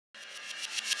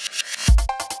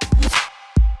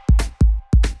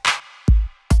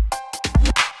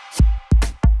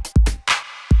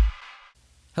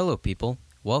Hello people,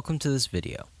 welcome to this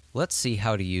video. Let's see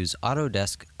how to use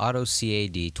Autodesk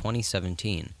AutoCAD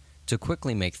 2017 to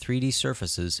quickly make 3D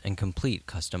surfaces and complete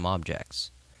custom objects.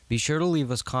 Be sure to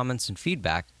leave us comments and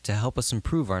feedback to help us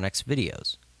improve our next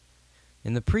videos.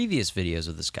 In the previous videos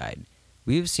of this guide,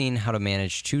 we have seen how to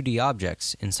manage 2D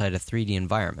objects inside a 3D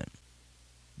environment.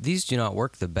 These do not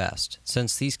work the best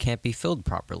since these can't be filled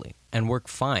properly and work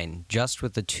fine just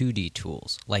with the 2D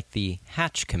tools like the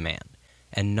hatch command,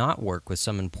 and not work with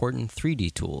some important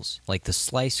 3D tools like the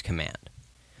slice command.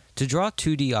 To draw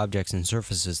 2D objects and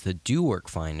surfaces that do work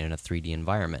fine in a 3D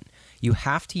environment, you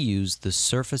have to use the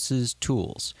Surfaces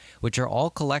tools, which are all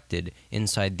collected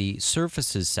inside the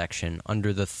Surfaces section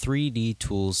under the 3D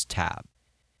Tools tab.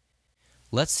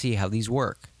 Let's see how these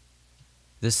work.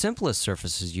 The simplest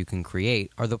surfaces you can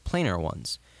create are the planar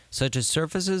ones, such as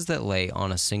surfaces that lay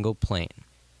on a single plane.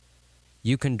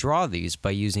 You can draw these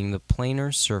by using the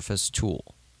Planar Surface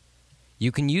tool.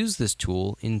 You can use this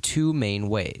tool in two main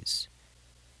ways.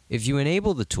 If you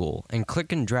enable the tool and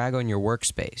click and drag on your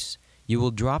workspace, you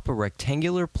will drop a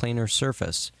rectangular planar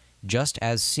surface just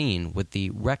as seen with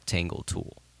the Rectangle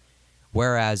tool.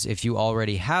 Whereas if you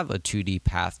already have a 2D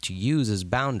path to use as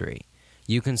boundary,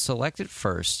 you can select it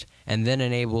first and then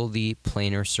enable the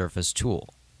Planar Surface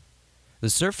tool. The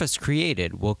surface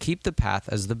created will keep the path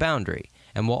as the boundary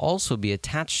and will also be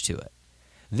attached to it.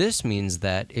 This means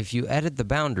that if you edit the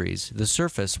boundaries, the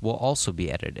surface will also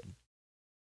be edited.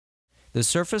 The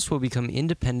surface will become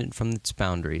independent from its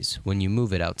boundaries when you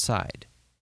move it outside.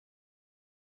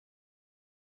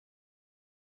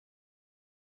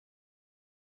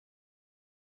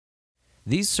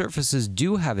 These surfaces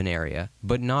do have an area,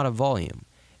 but not a volume,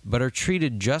 but are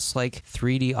treated just like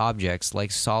 3D objects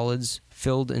like solids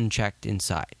filled and checked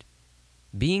inside.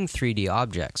 Being 3D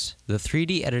objects, the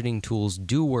 3D editing tools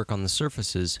do work on the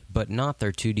surfaces, but not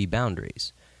their 2D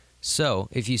boundaries. So,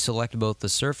 if you select both the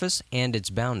surface and its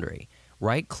boundary,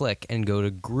 right-click and go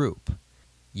to Group.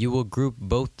 You will group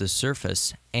both the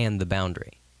surface and the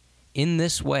boundary. In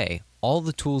this way, all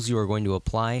the tools you are going to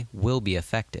apply will be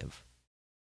effective.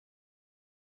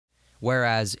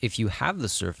 Whereas, if you have the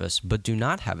surface but do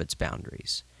not have its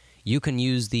boundaries, you can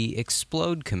use the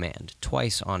Explode command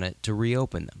twice on it to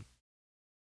reopen them.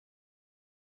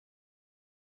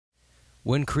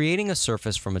 When creating a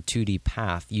surface from a 2D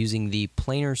path using the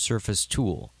Planar Surface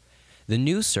tool, the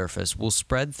new surface will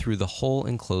spread through the whole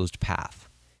enclosed path.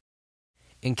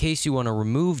 In case you want to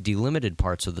remove delimited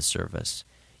parts of the surface,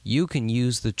 you can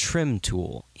use the Trim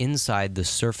tool inside the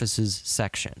Surfaces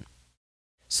section.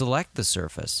 Select the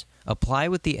surface, apply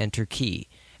with the Enter key,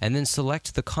 and then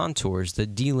select the contours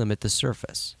that delimit the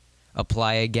surface.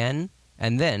 Apply again,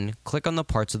 and then click on the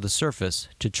parts of the surface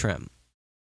to trim.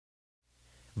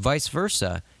 Vice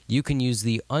versa, you can use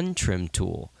the Untrim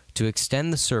tool to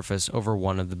extend the surface over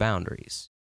one of the boundaries.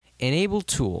 Enable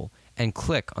Tool and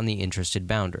click on the interested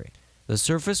boundary. The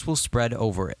surface will spread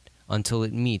over it until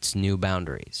it meets new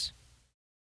boundaries.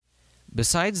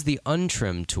 Besides the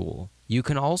Untrim tool, you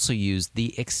can also use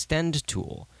the Extend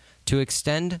tool to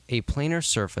extend a planar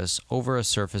surface over a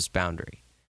surface boundary.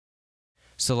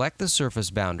 Select the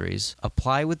surface boundaries,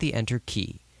 apply with the Enter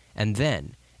key, and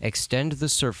then extend the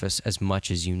surface as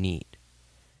much as you need.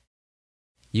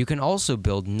 You can also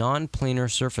build non-planar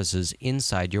surfaces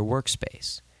inside your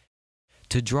workspace.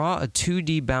 To draw a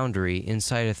 2D boundary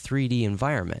inside a 3D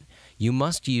environment, you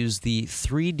must use the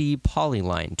 3D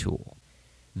Polyline tool.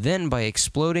 Then, by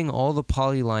exploding all the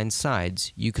polyline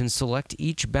sides, you can select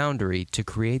each boundary to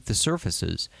create the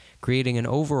surfaces, creating an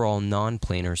overall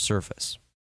non-planar surface.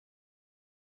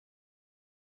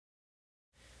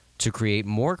 To create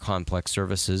more complex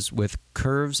surfaces with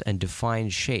curves and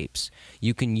defined shapes,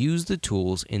 you can use the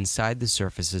tools inside the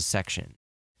Surfaces section.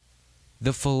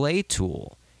 The Fillet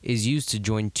tool is used to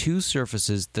join two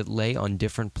surfaces that lay on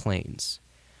different planes.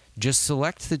 Just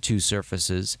select the two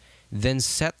surfaces, then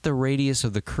set the radius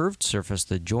of the curved surface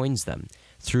that joins them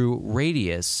through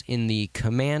Radius in the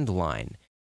command line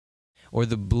or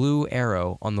the blue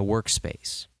arrow on the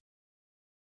workspace.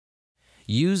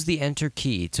 Use the Enter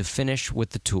key to finish with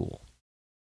the tool.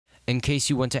 In case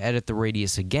you want to edit the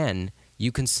radius again,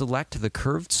 you can select the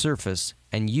curved surface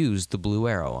and use the blue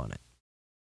arrow on it.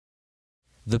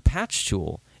 The Patch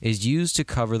tool is used to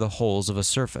cover the holes of a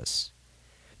surface.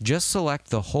 Just select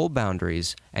the whole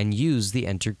boundaries and use the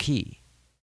Enter key.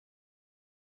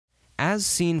 As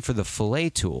seen for the Fillet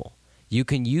tool, you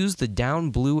can use the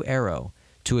down blue arrow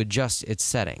to adjust its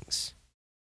settings.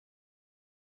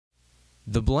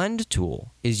 The Blend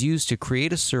tool is used to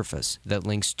create a surface that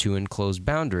links two enclosed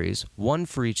boundaries, one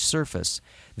for each surface,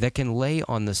 that can lay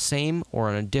on the same or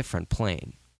on a different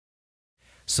plane.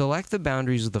 Select the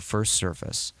boundaries of the first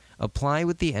surface, apply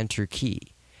with the Enter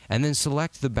key, and then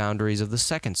select the boundaries of the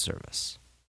second surface.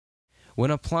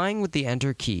 When applying with the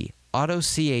Enter key,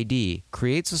 AutoCAD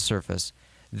creates a surface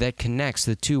that connects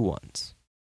the two ones.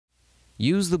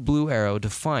 Use the blue arrow to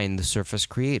find the surface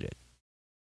created.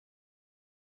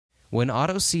 When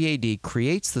AutoCAD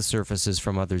creates the surfaces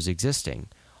from others existing,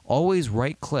 always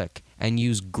right-click and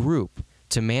use Group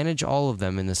to manage all of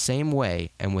them in the same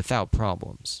way and without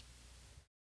problems.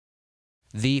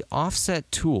 The Offset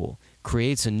tool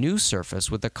creates a new surface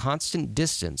with a constant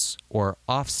distance, or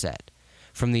offset,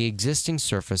 from the existing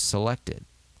surface selected.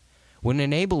 When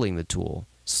enabling the tool,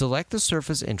 select the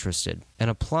surface interested and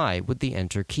apply with the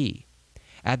Enter key.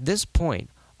 At this point,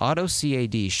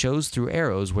 AutoCAD shows through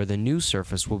arrows where the new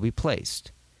surface will be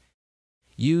placed.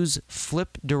 Use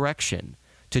Flip Direction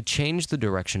to change the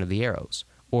direction of the arrows,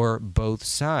 or both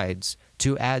sides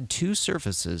to add two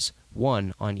surfaces,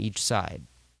 one on each side.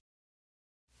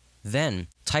 Then,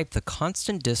 type the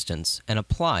constant distance and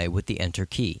apply with the Enter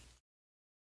key.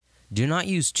 Do not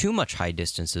use too much high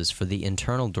distances for the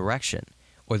internal direction,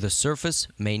 or the surface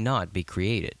may not be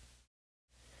created.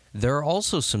 There are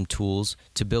also some tools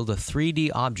to build a 3D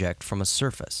object from a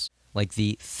surface, like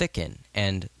the Thicken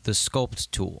and the Sculpt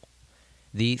tool.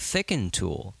 The Thicken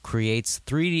tool creates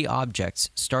 3D objects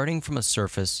starting from a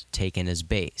surface taken as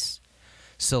base.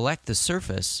 Select the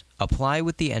surface, apply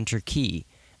with the Enter key,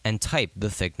 and type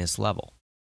the thickness level.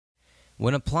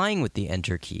 When applying with the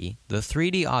Enter key, the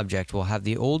 3D object will have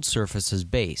the old surface as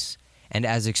base, and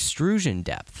as extrusion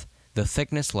depth, the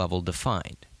thickness level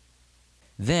defined.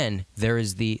 Then there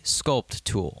is the Sculpt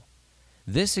tool.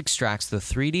 This extracts the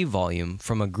 3D volume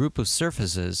from a group of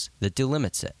surfaces that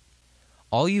delimits it.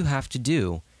 All you have to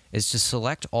do is to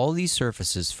select all these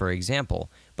surfaces, for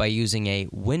example, by using a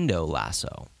window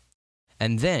lasso,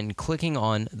 and then clicking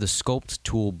on the Sculpt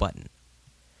tool button.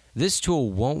 This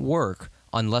tool won't work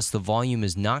unless the volume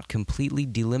is not completely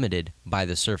delimited by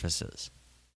the surfaces.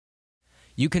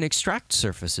 You can extract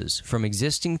surfaces from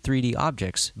existing 3D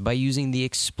objects by using the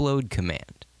Explode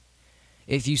command.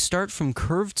 If you start from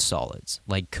curved solids,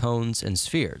 like cones and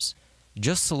spheres,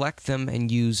 just select them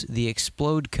and use the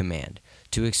Explode command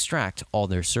to extract all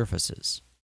their surfaces.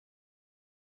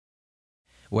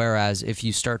 Whereas if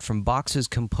you start from boxes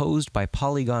composed by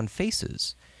polygon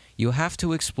faces, you have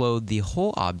to explode the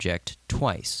whole object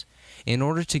twice in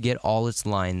order to get all its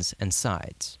lines and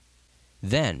sides.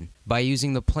 Then, by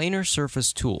using the Planar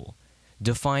Surface tool,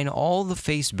 define all the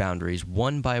face boundaries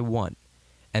one by one,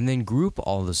 and then group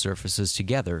all the surfaces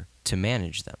together to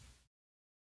manage them.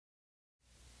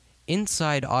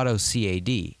 Inside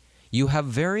AutoCAD, you have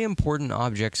very important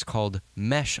objects called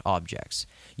mesh objects,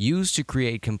 used to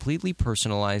create completely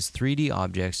personalized 3D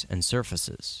objects and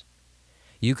surfaces.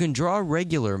 You can draw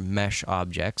regular mesh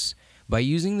objects by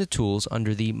using the tools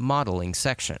under the Modeling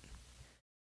section.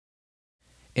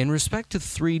 In respect to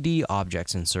 3D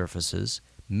objects and surfaces,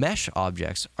 mesh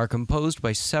objects are composed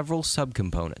by several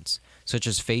subcomponents, such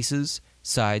as faces,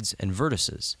 sides, and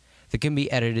vertices, that can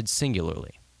be edited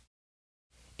singularly.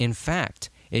 In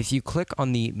fact, if you click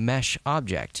on the mesh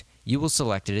object, you will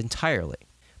select it entirely.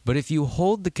 But if you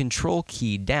hold the Control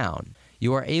key down,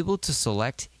 you are able to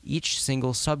select each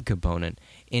single subcomponent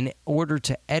in order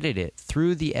to edit it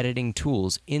through the editing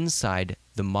tools inside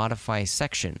the Modify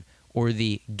section, or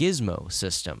the gizmo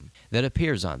system that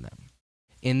appears on them.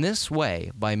 In this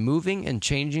way, by moving and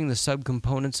changing the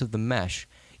subcomponents of the mesh,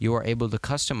 you are able to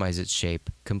customize its shape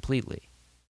completely.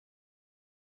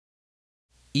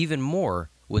 Even more,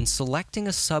 when selecting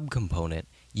a subcomponent,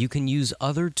 you can use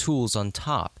other tools on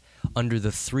top under the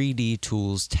 3D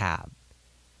Tools tab.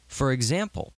 For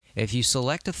example, if you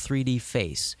select a 3D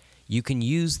face, you can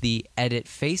use the Edit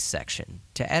Face section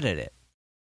to edit it.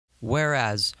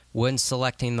 Whereas, when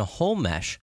selecting the whole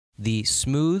mesh, the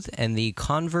Smooth and the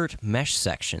Convert Mesh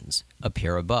sections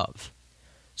appear above.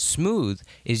 Smooth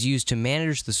is used to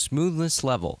manage the smoothness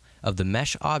level of the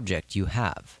mesh object you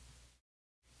have.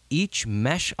 Each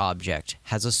mesh object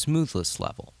has a smoothness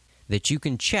level that you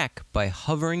can check by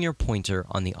hovering your pointer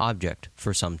on the object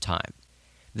for some time.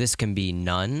 This can be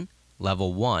none,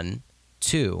 level 1,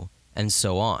 2, and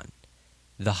so on.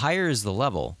 The higher is the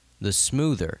level, the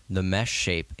smoother the mesh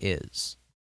shape is.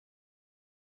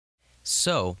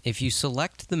 So, if you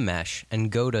select the mesh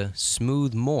and go to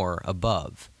Smooth More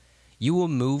above, you will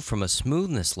move from a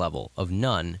smoothness level of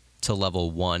none to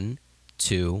level 1,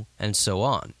 2, and so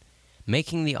on,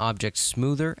 making the object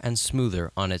smoother and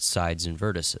smoother on its sides and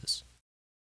vertices.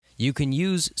 You can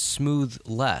use Smooth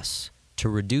Less to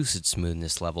reduce its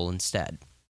smoothness level instead.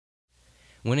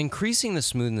 When increasing the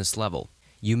smoothness level,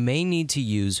 you may need to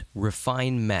use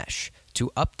Refine Mesh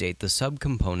to update the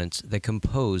subcomponents that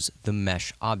compose the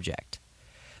mesh object.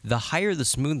 The higher the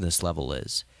smoothness level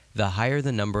is, the higher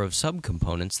the number of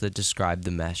subcomponents that describe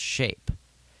the mesh shape.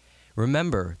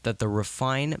 Remember that the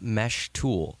Refine Mesh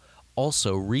tool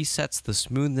also resets the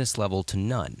smoothness level to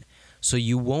none, so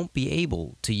you won't be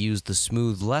able to use the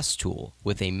Smooth Less tool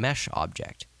with a mesh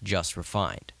object just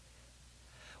refined.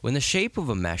 When the shape of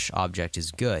a mesh object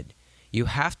is good, you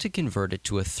have to convert it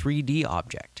to a 3D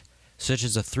object, such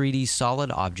as a 3D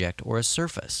solid object or a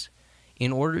surface,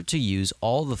 in order to use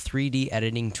all the 3D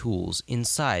editing tools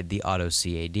inside the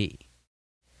AutoCAD.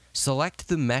 Select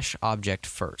the mesh object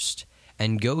first,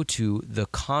 and go to the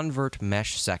Convert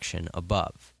Mesh section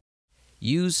above.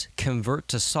 Use Convert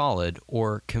to Solid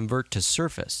or Convert to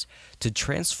Surface to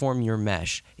transform your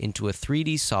mesh into a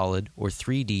 3D solid or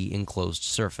 3D enclosed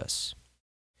surface.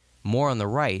 More on the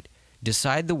right,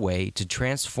 decide the way to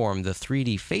transform the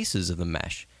 3D faces of the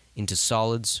mesh into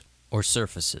solids or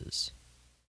surfaces.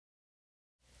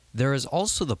 There is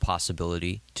also the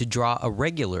possibility to draw a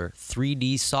regular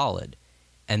 3D solid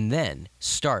and then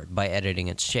start by editing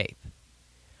its shape.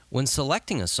 When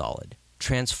selecting a solid,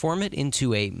 transform it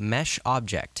into a mesh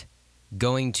object,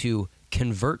 going to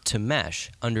Convert to Mesh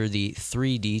under the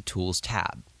 3D Tools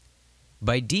tab.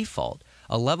 By default,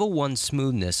 a level 1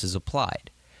 smoothness is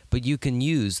applied, but you can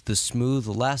use the Smooth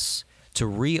Less to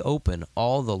reopen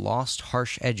all the lost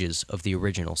harsh edges of the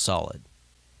original solid.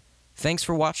 Thanks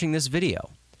for watching this video.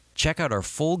 Check out our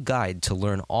full guide to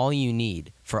learn all you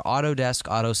need for Autodesk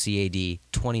AutoCAD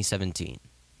 2017.